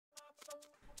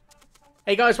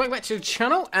Hey guys, welcome back to the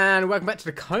channel and welcome back to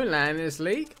the Conelanders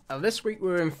League. This week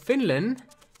we're in Finland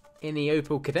in the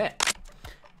Opel Kadett.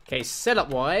 Okay, setup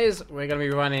wise, we're going to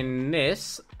be running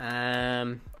this.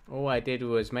 All I did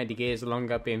was made the gears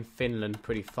longer, being Finland,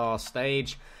 pretty fast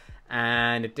stage.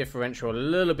 And the differential a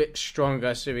little bit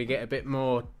stronger so we get a bit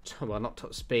more, well not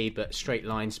top speed, but straight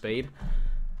line speed.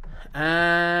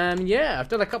 Yeah, I've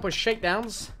done a couple of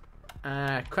shakedowns.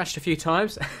 Crashed a few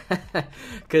times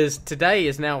because today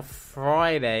is now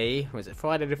Friday. Was it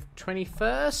Friday the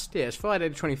 21st? Yeah, it's Friday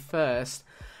the 21st,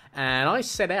 and I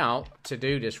set out to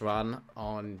do this run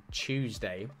on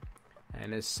Tuesday.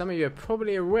 And as some of you are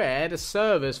probably aware, the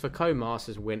servers for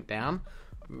Conelanders went down,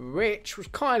 which was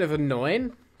kind of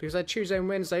annoying because I had Tuesday and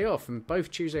Wednesday off, and both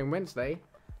Tuesday and Wednesday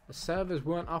the servers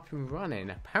weren't up and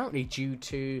running, apparently due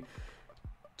to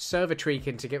server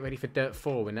tweaking to get ready for Dirt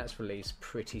 4 when that's released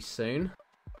pretty soon.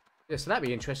 Yeah, so that'd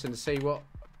be interesting to see what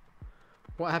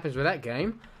happens with that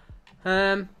game.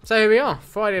 So here we are,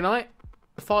 Friday night,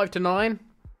 5 to 9.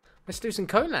 Let's do some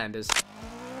Conelanders.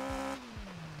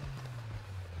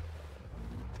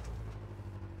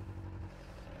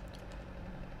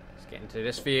 Let's get into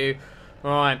this view.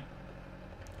 Alright,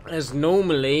 as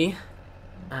normally,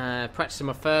 practicing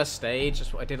my first stage,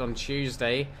 that's what I did on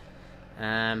Tuesday.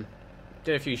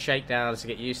 Did a few shakedowns to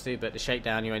get used to, but the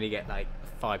shakedown you only get like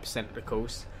 5% of the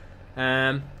course. So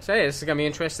yeah, this is going to be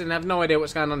interesting. I have no idea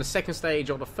what's going on the second stage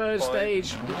or the third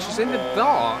stage, which is in the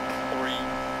dark. 3,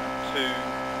 2,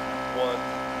 1,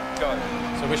 go.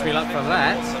 So wish me luck for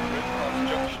that.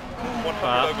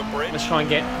 But let's try and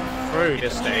get through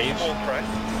this stage.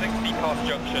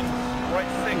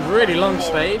 Really long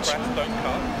stage.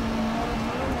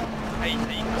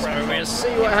 So we're going to see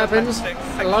what happens.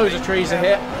 Loads of trees are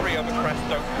hit. 3 over crest,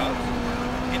 don't cut.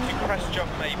 Into crest jump,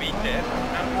 maybe dip.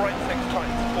 And right 6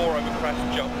 times, 4 over crest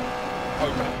jump.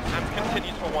 Open. And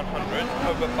continues for 100.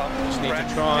 Over bump. Just need to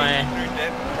try through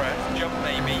dip, crest, jump,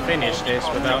 maybe. Finish this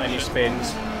without any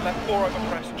spins. Left 4 over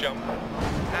crest jump.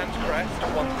 And crest,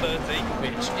 130.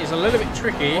 Which is a little bit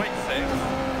tricky. Right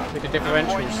 6. With the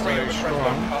differential right so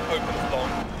strong. Opens long.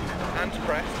 And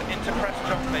crest. Into crest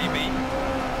jump, maybe.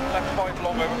 Left 5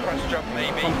 long over crest jump,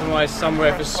 maybe. Compromise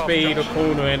somewhere for speed or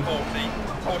cornering. 40.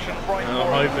 Caution right And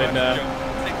I'm hoping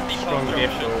strong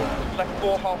gift will left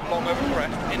 4 half long over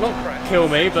crest. Into not crest, kill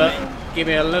me, 60. but give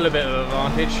me a little bit of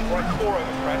advantage. Right 4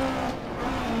 over crest.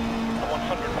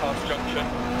 100 past junction.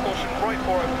 Caution right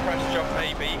 4 over crest jump,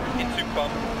 maybe. Into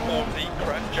bump. 40.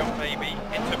 Crest jump, maybe.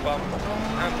 Into bump.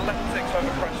 And left 6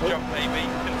 over crest jump, maybe.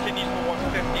 Continues for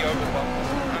 150 over bump.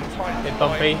 And tight Bit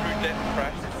bumpy. through dip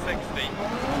crest. 60.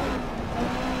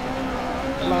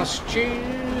 Last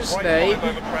Tuesday,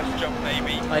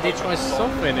 I did try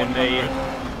softening the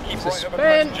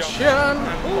suspension,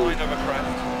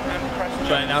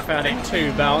 but I found it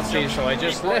too bouncy, so I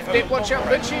just left it. Watch out,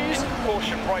 bitches!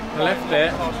 I left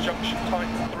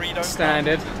it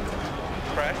standard.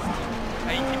 Crest,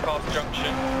 80 past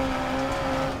junction.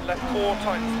 Left 4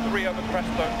 times 3 over crest,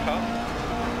 don't cut.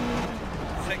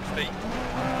 60.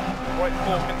 Right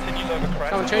 4 continues over crest.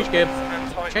 Come on, change gear.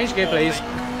 Change gear, please.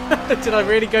 Did I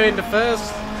really go into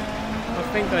first? I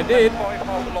think I did. 5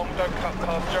 half long, don't cut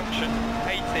past junction.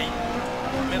 80.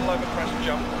 Middle over crest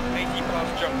jump. 80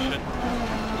 past junction.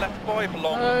 Left 5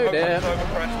 long, opens over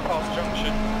crest past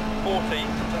junction. 40.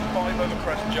 Left 5 over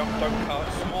crest jump, don't cut.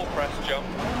 Small crest jump.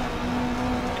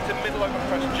 Into middle over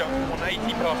crest jump. 180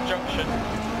 past junction.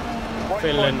 Right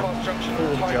Finland, 5 past junction.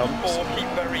 full Tight jumps. 4, keep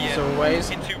very in. As always.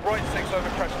 Into right 6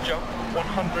 over crest jump.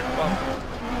 100 bump.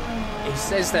 It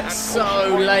says that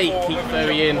so late, keep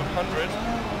very in. 100.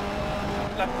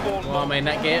 Left 4 Well, I mean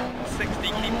that gear. 60,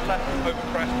 keep left over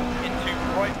crest. Into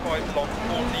right 5 long.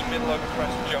 40, middle over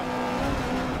crest jump.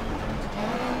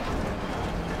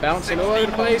 Bouncing all over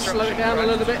the place, slow it down a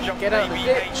little bit, get out of the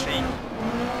ditch.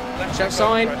 Check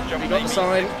sign, we got the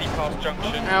sign.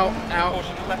 Out, out.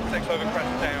 Caution left 6 over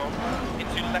crest down.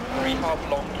 Into left 3 half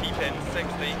long, keep in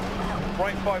 60.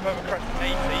 Right 5 over crest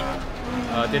 80.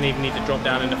 Didn't even need to drop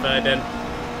down in the third then.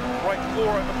 Right 4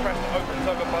 over crest opens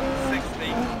over button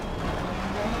 60.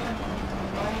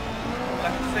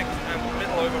 Left 6 and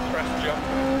middle over crest jump.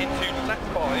 Into left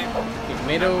 5. Keep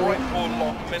middle. And right 4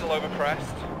 long, middle over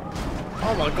crest.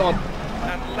 Oh my god.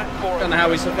 And left 4 Don't know how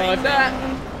we survived that.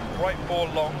 Right 4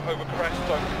 long over crest,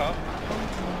 don't cut.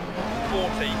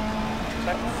 40.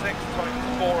 Left 6 times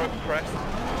 4 over crest.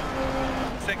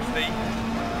 60.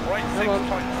 Right 6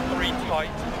 times 3 tight.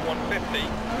 150.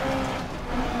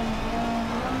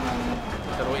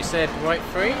 Is that what you said? Right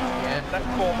 3? Yeah. Left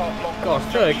 4 half long. God,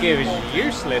 third gear is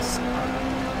useless. I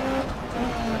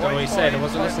don't know what he said, I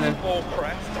wasn't listening. 4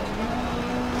 crest.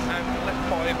 And left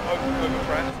 5 open over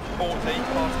crest. 40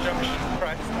 past junction,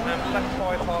 crest, and left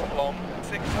 5 half long,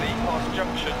 60 past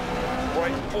junction,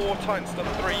 right 4 times to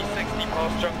 3, 60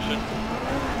 past junction,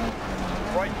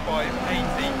 right 5,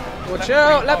 80. Watch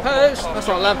out, lamppost! That's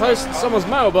not a lamppost, it's someone's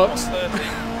mailbox. 30.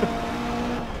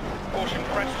 Caution,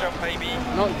 crest jump maybe.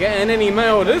 Not getting any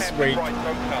mail this week. Right,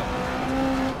 don't cut.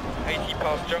 80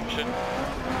 past junction.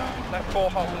 Left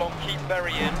 4 half long, keep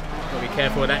very in. Gotta be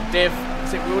careful with that div.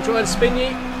 Is it we'll try to spin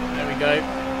you? There we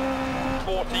go.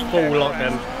 40 Full lock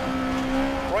then.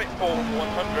 Right 4,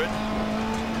 100.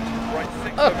 Right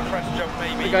 6 over crest jump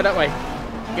maybe. We go that way.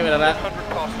 Give it a that.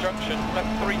 100 past junction. Left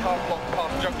 3 half long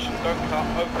past junction, don't cut,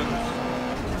 opens.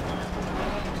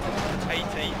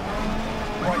 80.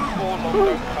 Right 4 long,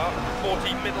 don't cut.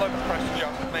 40 middle over crest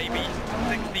jump maybe.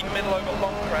 60 middle over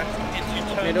long crest into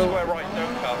turn Middle. square right,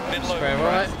 don't cut. Middle Square over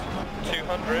right. crest.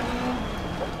 200.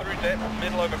 Through dip,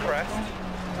 middle over crest.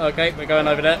 Okay, we're going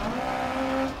over there.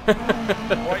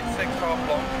 Right 6 half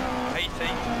long, 80.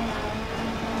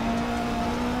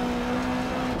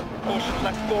 Caution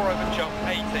left 4 over jump,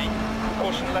 80.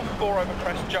 Caution left 4 over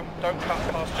crest jump, don't cut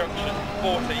past junction,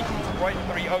 40. Right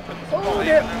 3 opens, 5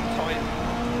 yeah. and tight.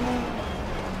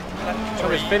 Left 3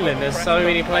 Trouble is Finland, over there's crest so jump,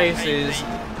 many places 80,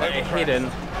 that over are crest. hidden.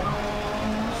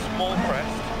 Small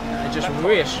crest. I just left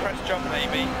wish crest jump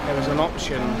maybe. there was an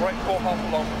option Right 4 half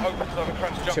long, opens over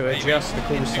crest jump to maybe. adjust the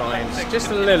call Into signs. left 6, Just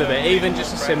a into little turn bit, 2, even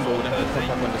just a crest, symbol that will 30.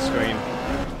 pop up on the screen.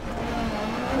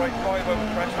 Right 5 over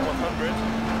crest, 100.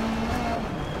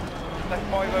 Left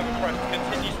 5 over crest,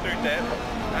 continues through dip.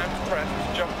 And crest,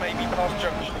 jump maybe past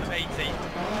junction, 80.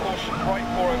 Caution, right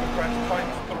 4 over crest,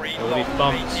 times 3, All long, these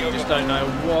bumps, 80 you over just don't know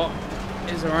what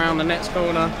is around the next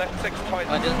corner. Left 6 times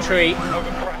Like a 3, tree.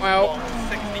 over crest, Well. long,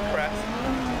 60 crest.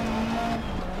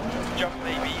 Jump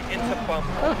maybe, into bump.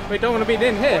 Oh, we don't want to be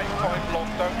in here. Right 5 long,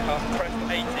 don't cut, crest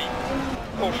 80.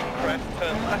 Caution crest,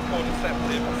 turn left 4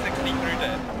 deceptive, 60 through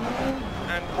dip.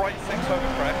 And right 6 over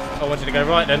crest. I wanted to go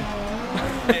right then.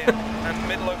 Dip and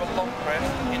middle over long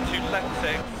crest into left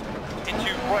 6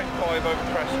 into right 5 over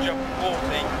crest jump 40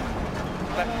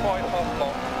 left 5 half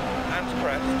long and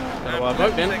crest and well,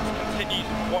 left then. 6 continues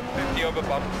 150 over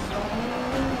bumps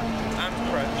and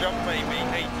crest jump maybe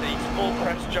 80 small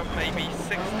crest jump maybe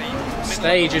 60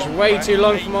 Stage is way too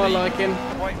long for my liking.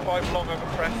 right 5 long over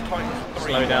crest times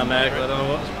 3 Slow down there because I don't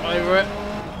know what's over it.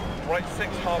 right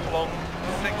 6 half long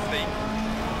 60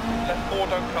 left 4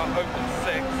 don't cut, open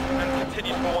 6 and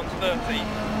continues for 130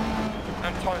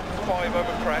 and times 5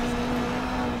 over crest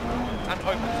and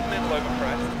opens middle over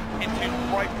crest into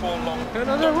right 4 long I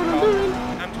don't know what I'm doing.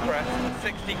 and crest,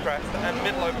 60 crest and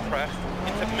middle over crest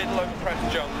into middle over crest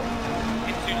jump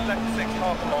into left 6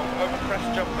 half long over crest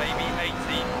jump maybe 80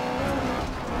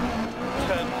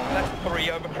 turn left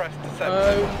 3 over crest to 70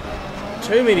 Oh,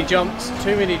 too many jumps,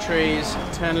 too many trees.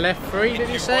 Turn left 3, did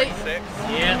you say? Right 6,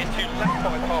 Yeah. into left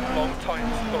 5 half long times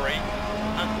 3,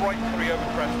 and right 3 over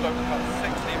crest, don't cut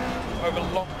 60, over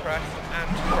long crest and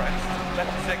crest,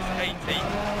 left 6, 80,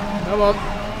 Come on.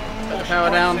 Put the power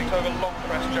right down. 6 over long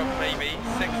crest jump maybe,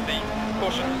 60,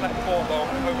 caution left 4 long,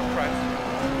 over crest,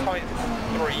 times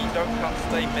 3, don't cut,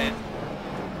 stay mid,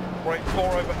 right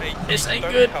 4 over 80, This ain't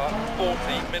don't good. cut,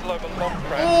 40, middle over long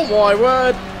crest, Oh my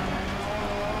word.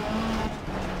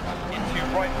 into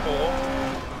right 4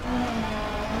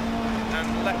 and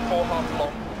left 4 half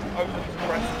long, opens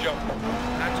crest jump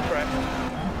and crest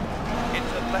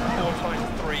into left 4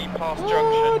 times 3 past Oh,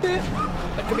 junction dear.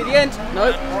 That could be the end.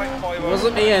 No, and right 5 it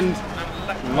wasn't the end. and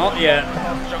left Not 4 yet. long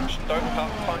past junction, don't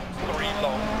cut, times 3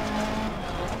 long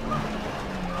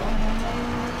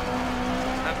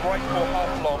and right 4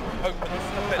 half long, opens the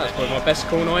That's finish. probably my best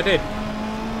corner I did.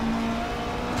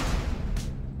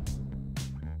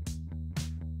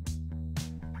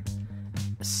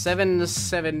 Seven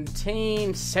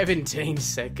 17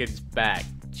 seconds back.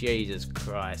 Jesus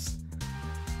Christ.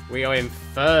 We are in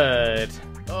third.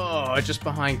 Oh, just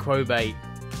behind Quobate.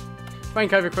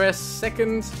 Frank Overcrest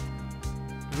second.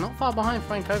 Not far behind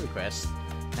Frank Overcrest.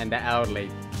 And that Audley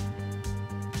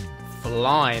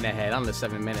flying ahead under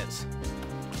 7 minutes.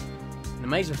 An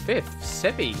amazing fifth.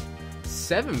 Sebi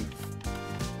 7th.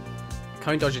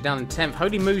 Cone Dodger down in 10th.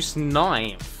 Holy Moose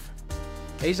 9th.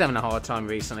 He's having a hard time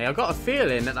recently. I've got a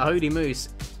feeling that the Holy Moose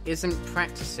isn't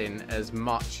practicing as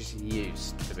much as he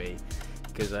used to be.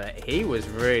 Because he was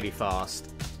really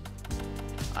fast.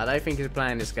 I don't think he's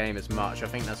playing this game as much. I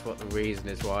think that's what the reason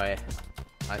is why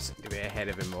I seem to be ahead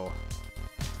of him more.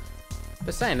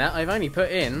 But saying that, I've only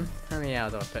put in... How many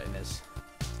hours have I put in this?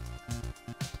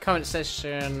 Current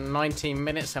session 19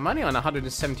 minutes. I'm only on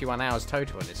 171 hours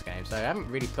total in this game. So I haven't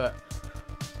really put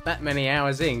that many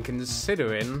hours in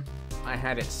considering I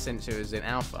had it since it was in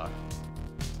alpha.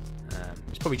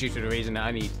 It's probably due to the reason that I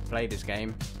only played this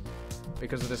game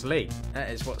because of this league. That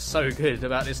is what's so good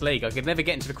about this league. I could never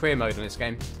get into the career mode on this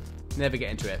game. Never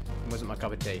get into it. It wasn't my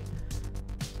cup of tea.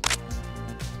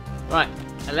 Right,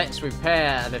 let's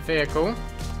repair the vehicle.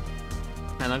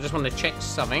 And I just want to check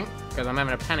something because I'm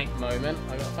having a panic moment.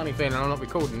 I got a funny feeling I'm not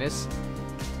recording this.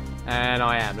 And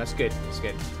I am. That's good. That's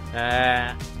good.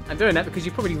 I'm doing that because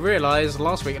you probably realised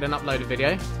last week I didn't upload a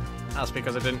video. That's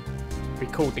because I didn't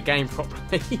record the game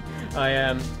properly.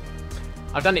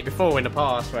 I've done it before in the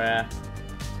past where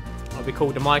I'll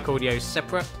record the mic audio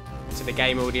separate to the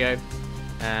game audio.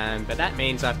 But that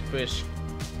means I have to push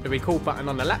the record button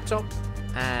on the laptop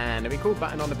and the record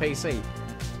button on the PC.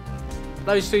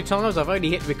 Those 2 times I've only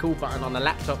hit the record button on the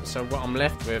laptop, so what I'm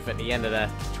left with at the end of the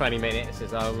 20 minutes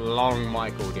is a long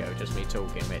mic audio, just me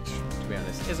talking, which, to be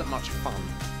honest, isn't much fun.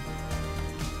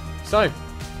 So,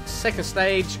 second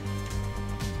stage.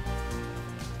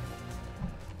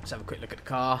 Let's have a quick look at the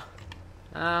car.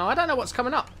 I don't know what's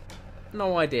coming up.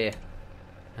 No idea.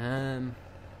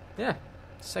 Yeah,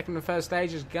 second and third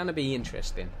stage is gonna be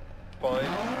interesting. 5,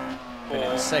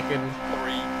 4, second.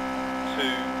 3, 2,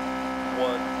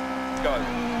 1. Go.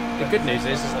 The good news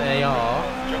is they are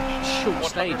short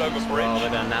stages rather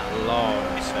than that long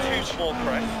stage. 2 small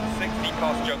crest, 60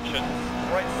 past junction,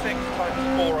 right 6 times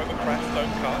 4 over crest,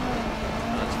 don't cut.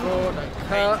 That's 4, don't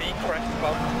cut. 80 crest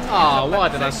bump. Oh, why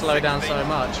did I slow down so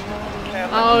much?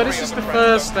 Oh, this is the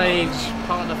first stage,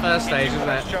 part of the first stage, isn't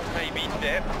it? Jump maybe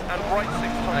dip, and right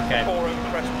 6 times 4 over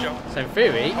crest jump. So in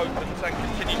theory, opens and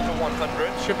continues to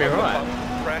 100. Should be right.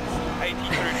 Crest, 80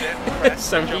 through dip, crest,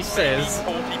 so he says.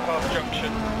 40 past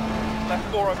junction. Left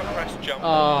 4 over crest jump.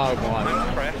 Oh, my.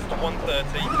 And crest,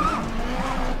 130.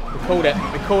 We called it.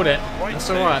 We called it. Right That's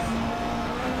alright.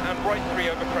 And right 3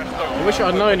 over crest. I wish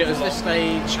I'd known it was this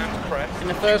stage in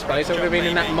the first place. I would have been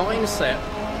in that mindset.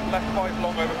 Left 5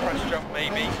 long over crest jump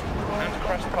maybe. And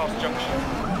crest past junction,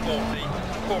 40.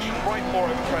 Caution, right 4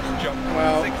 over crest jump.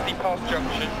 Well, 60 past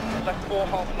junction. Left 4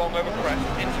 half long over crest.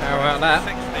 Into how about that?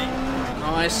 60.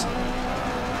 Nice.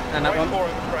 And that right one. 4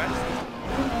 over crest.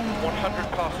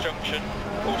 100 past junction.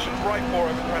 Caution, right 4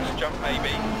 over crest jump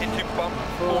maybe. Into bump.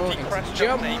 40 crest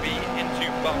jump maybe.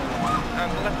 Into bump. And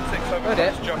left 6 over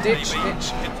crest jump maybe.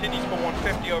 Continues for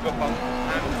 150 over bump.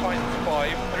 And tightens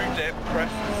 5 through dip.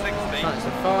 Crest 60. Tightens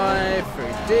the 5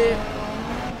 through dip.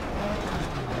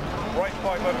 Right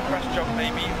 5 over crest jump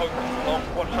maybe, opens long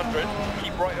 100,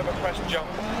 keep right over crest jump,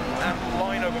 and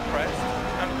line over crest,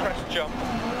 and crest jump,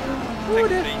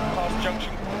 60, past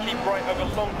junction, keep right over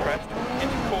long crest,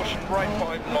 into caution right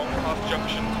 5 long, past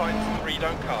junction, tightens 3,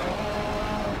 don't cut,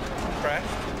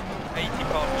 crest, 80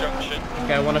 past junction.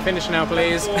 Okay, I want to finish now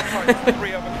please. 4 tightens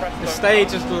 3 over crest, the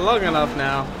stage is long enough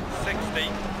now. 60,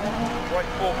 right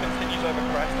 4 continues over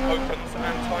crest, opens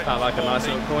and tightens I like 40. a nice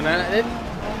little corner at it.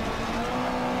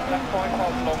 Left 5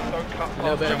 half long, don't cut past a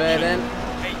little bit junction. of air then.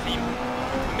 80,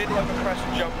 middle over crest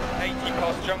jump, 80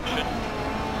 past junction.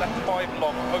 Left 5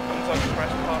 long, opens over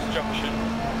crest past junction,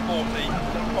 40.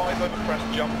 Left 5 over crest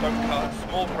jump, don't cut,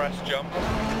 small crest jump.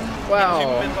 Wow.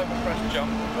 Into middle over crest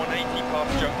jump, 180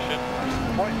 past junction.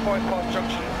 Right 5 past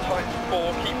junction, tightens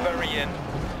 4, keep very in.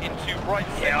 Into right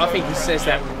 6 Yeah, I think he says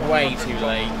that jump, way too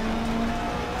late.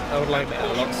 I would like that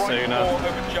a lot sooner. Right 4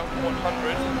 over jump,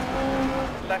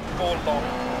 100. Left 4 long.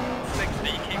 60,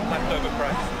 keep left over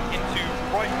crest, into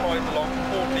right 5 long,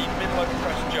 40, middle over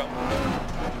crest jump.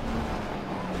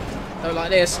 Oh, like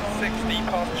this. 60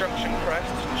 past junction crest,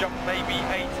 jump maybe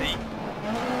 80.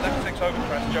 Left 6 over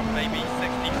crest, jump maybe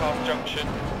 60 past junction.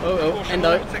 Oh,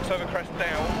 endo. Left 6 over crest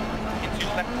down, into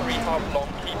left 3 half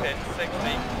long, keep in, 60.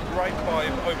 Right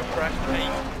 5 over crest, 8.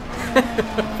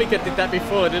 I think I did that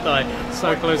before, didn't I? So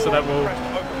right close to that wall. Crest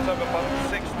opens over bump,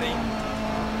 60.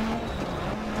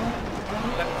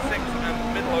 Left 6 and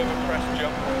middle over crest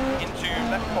jump into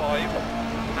left 5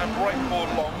 and right 4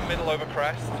 long, middle over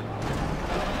crest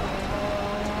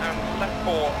and left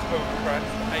 4 over crest,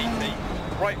 80.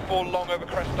 Right 4 long over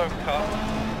crest, don't cut.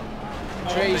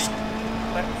 40. Trees.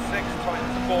 Left 6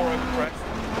 tightens 4 over crest,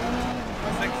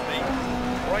 60.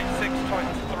 Right 6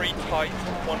 tightens 3 tight,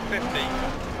 150.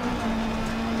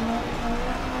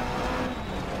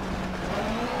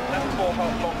 Left 4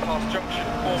 half long past junction,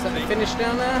 40. Is that the finish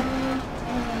down there?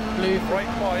 Blue. Right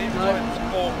 5 times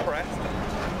 4 crest,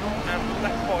 and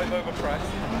left 5 over crest,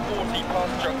 40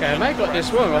 past junction. Okay, I may have got this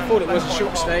wrong. I thought it was a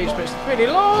short stage, but it's pretty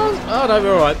long. Oh no,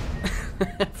 we're alright.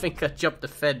 I think I jumped the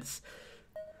fence.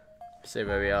 See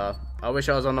where we are. I wish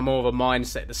I was on a more of a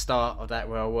mindset at the start of that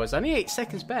where I was. Only 8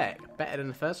 seconds back. Better than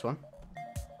the first one.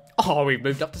 Oh, we've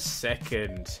moved up to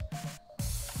second.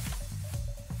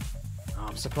 Oh,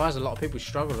 I'm surprised a lot of people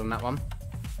struggled on that one.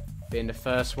 Being the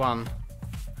first one.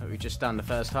 that we've just done the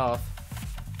first half.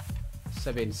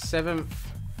 Seb in 7th.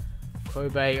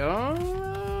 Kobe,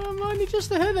 oh, I'm only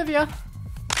just ahead of you.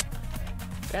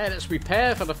 Okay, let's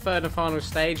prepare for the third and final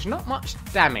stage. Not much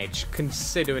damage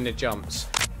considering the jumps.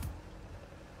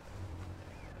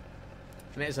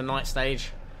 And it is a night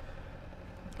stage.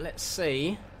 Let's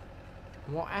see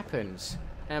what happens.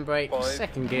 Handbrake, 5,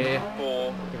 second gear.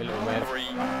 4, Give it a little rev. 3,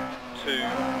 2, 1,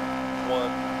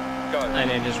 go. And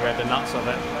then just rev the nuts of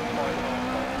it.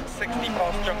 60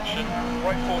 past junction,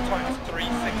 right 4 times 3, 60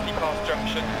 past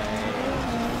junction.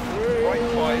 Right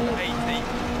 5, 80.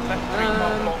 Left 3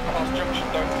 half long past junction,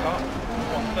 don't cut.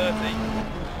 130.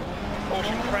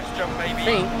 Caution crest jump maybe. I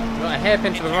think we've got a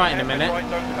hairpin to the right in a minute. Right,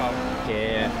 don't cut.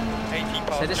 Yeah. 80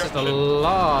 past So this is the junction.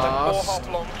 last. 4 half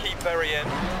long, keep very in.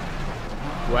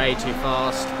 Way too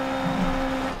fast.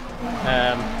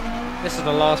 This is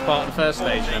the last part of the first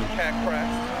 40, stage then. care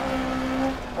crest.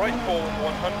 Right 4,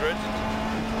 100.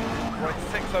 Right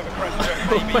 6 over crest jump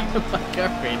maybe. Where am I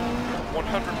going?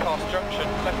 100 past junction,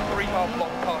 left 3 half long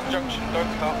past junction,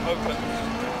 don't cut, opens.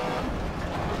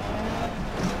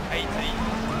 80.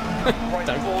 Right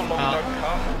Don't 4 long, cut. don't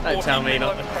cut. Don't 40, tell me middle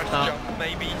not over to crest cut. jump,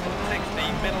 maybe. 60,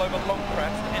 middle over long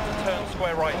crest, into turn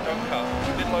square right, don't cut.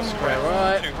 Middle over Square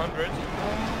crest, right. 200.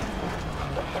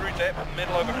 Through dip,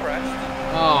 middle over crest.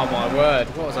 Oh my word,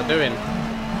 what was I doing?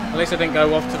 At least I didn't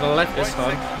go off to the left this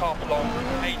Right time. 6 half long,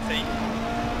 80.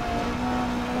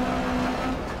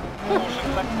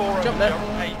 Caution left 4 over Jump there.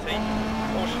 jump, 80.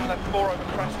 Caution left 4 over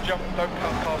crest jump, don't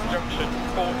cut past junction,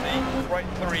 40. Right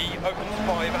 3, opens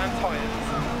 5 and tyres.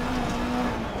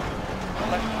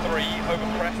 Left 3 over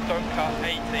crest, don't cut,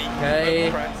 80. Okay.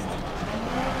 Over crest.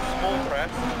 Small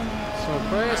crest. So And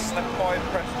press. left 5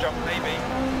 crest jump maybe.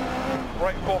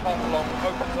 Right 4 half long,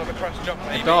 opens over crest jump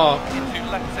maybe. dark Into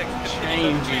left 6,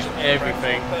 changes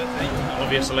everything. 30.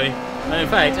 Obviously. And in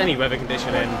fact, any weather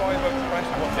conditioning, Right 5 over crest,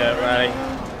 100. dirt rally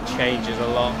changes a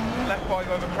lot. Left 5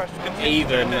 over crest, continues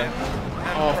Even through dip,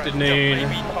 and afternoon,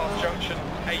 crest jump maybe past junction,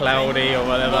 80. Cloudy or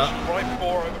whatever. Caution right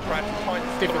 4 over crest, times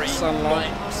 3. Different sunlight.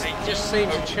 long, 80, Just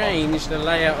seems to over change the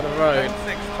layout of the road. bump,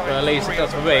 6 Well, times at least it 3 does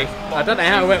for over me. crest, I don't know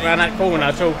how I went around that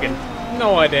corner talking.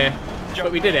 No idea. jump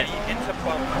But we did it. maybe Into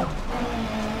bump.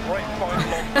 Right 5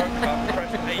 long, don't cut,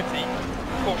 crest 80.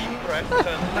 Caution crest,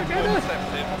 turn left 4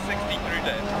 deceptive, 60 through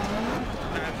dip.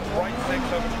 And right 6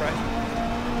 over crest.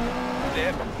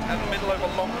 Dip, and middle over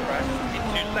long crest,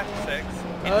 into left 6,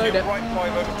 into dip. right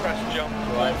 5 over crest jump,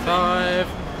 Right 40, 5.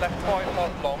 left 5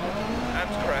 half long, and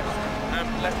crest, and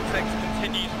left 6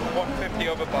 continues for 150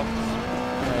 over bumps,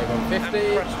 Okay, and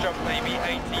 150. crest jump maybe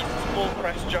 80, small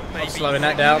crest jump maybe slowing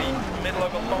that 60, down. middle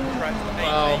over long crest 80,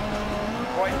 Wow.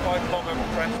 right 5 long over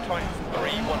crest times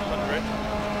 3, 100,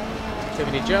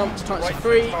 Activity jumps, times right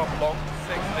 3. 6 half long,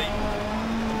 60,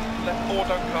 left 4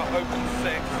 don't cut, open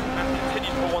 6, and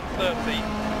continues for 130,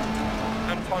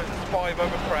 and times 5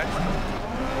 over crest,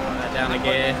 Down a and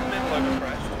gear. opens middle over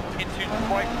crest, into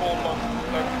right 4 long,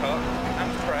 don't cut, and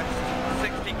crest,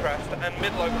 60 crest, and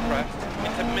middle over crest,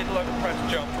 into middle over crest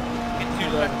jump, into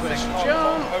Middle left over 6 crest half jump.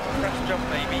 long, over crest jump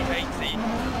maybe, 80,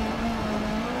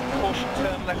 caution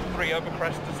turn left 3 over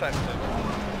crest deceptive,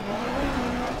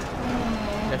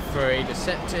 Left 3,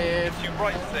 deceptive. into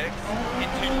right 6,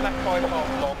 into left 5 half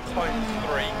long, times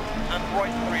 3, and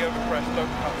right 3 over crest,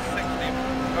 don't cut, 60,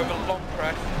 over long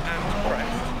crest, and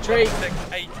crest, Tree. right 6,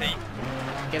 80,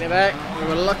 Get it back. We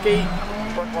were lucky.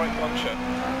 front right puncture,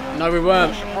 No, we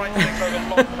weren't. caution right 6 over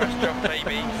long crest jump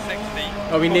maybe,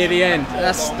 60, Are we near the end? caution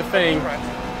left That's four the long, thing. over crest,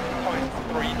 times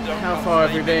 3, don't How cut, far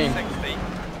have we maybe, been? 60,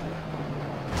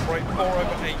 right 4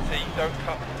 over 80, don't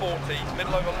cut, 40,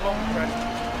 middle over long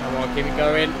crest, Come on, keep it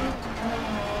going.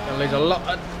 Gonna lose a lot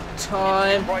of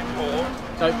time. right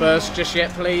 4, Don't burst just yet,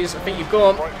 please. I think you've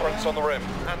gone. right front's on the rim,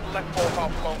 and left 4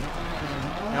 half long,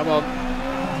 Come on.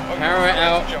 over Power it crest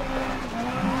out. jump.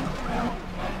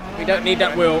 We don't need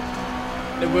that wheel.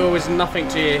 The wheel is nothing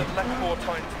to you. Left 4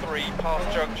 times 3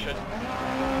 past junction.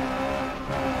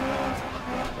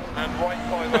 And right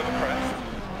 5 over crest.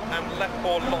 And left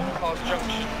 4 long past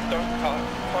junction. Don't cut.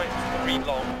 Times 3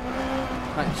 long.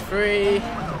 Times 3.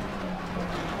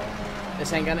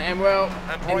 This ain't gonna end well.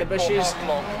 And In the right 4 bushes. half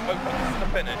long. Opens the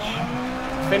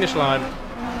finish. Finish line.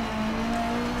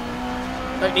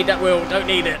 Don't need that wheel. Don't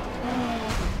need it.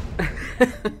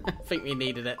 I think we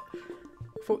needed it.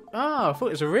 I thought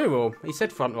it was a rear wheel. He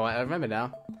said front right. I remember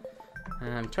now.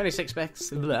 26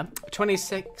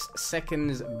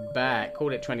 seconds back.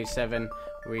 Called it 27.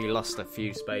 We lost a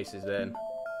few spaces then.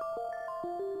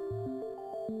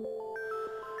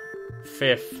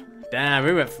 5th. Damn,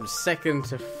 we went from 2nd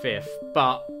to 5th.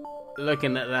 But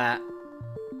looking at that,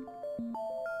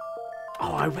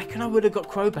 Oh, I reckon I would have got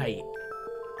Crowbait.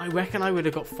 I reckon I would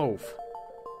have got 4th.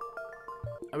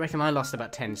 I reckon I lost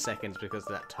about 10 seconds because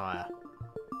of that tyre.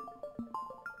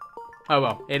 Oh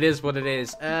well, it is what it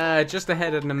is. Just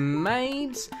ahead of the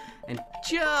maids and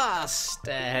just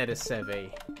ahead of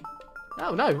Sevi.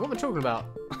 Oh no, what am I talking about?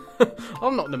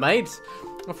 I'm not the maids.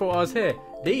 I thought I was here.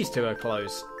 These two are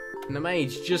close. And the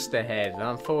maid's just ahead. And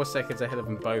I'm 4 seconds ahead of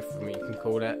them both, from what you can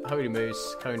call it. Holy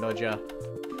Moose, Cone Dodger.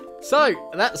 So,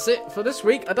 that's it for this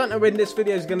week. I don't know when this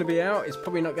video is going to be out. It's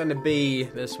probably not going to be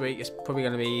this week. It's probably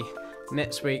going to be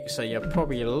next week. So you're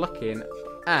probably looking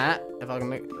at, if I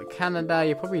can look at the calendar,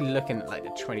 you're probably looking at like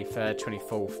the 23rd,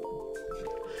 24th.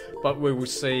 But we will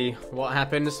see what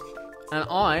happens. And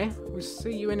I will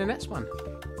see you in the next one.